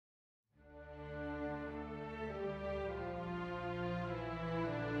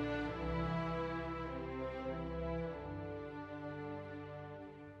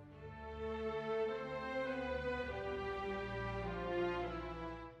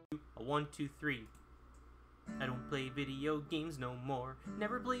1, 2, 3. I don't play video games no more.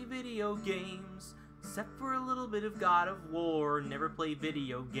 Never play video games. Except for a little bit of God of War. Never play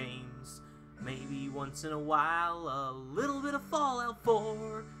video games. Maybe once in a while, a little bit of Fallout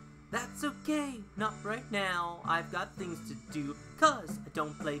 4. That's okay, not right now. I've got things to do, 'cause I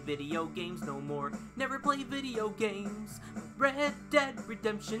don't play video games no more. Never play video games. Red Dead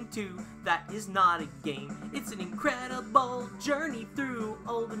Redemption 2, that is not a game. It's an incredible journey through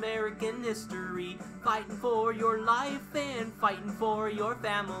old American history. Fighting for your life and fighting for your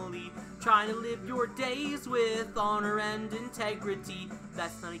family. Trying to live your days with honor and integrity.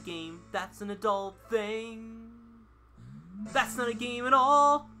 That's not a game, that's an adult thing. That's not a game at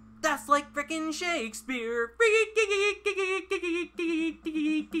all. That's like frickin' Shakespeare.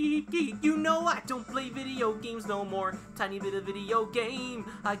 You know I don't play video games no more. Tiny bit of video game.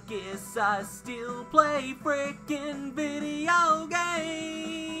 I guess I still play frickin' video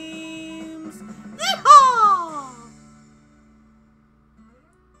games. Yeehaw!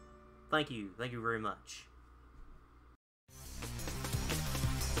 Thank you very much.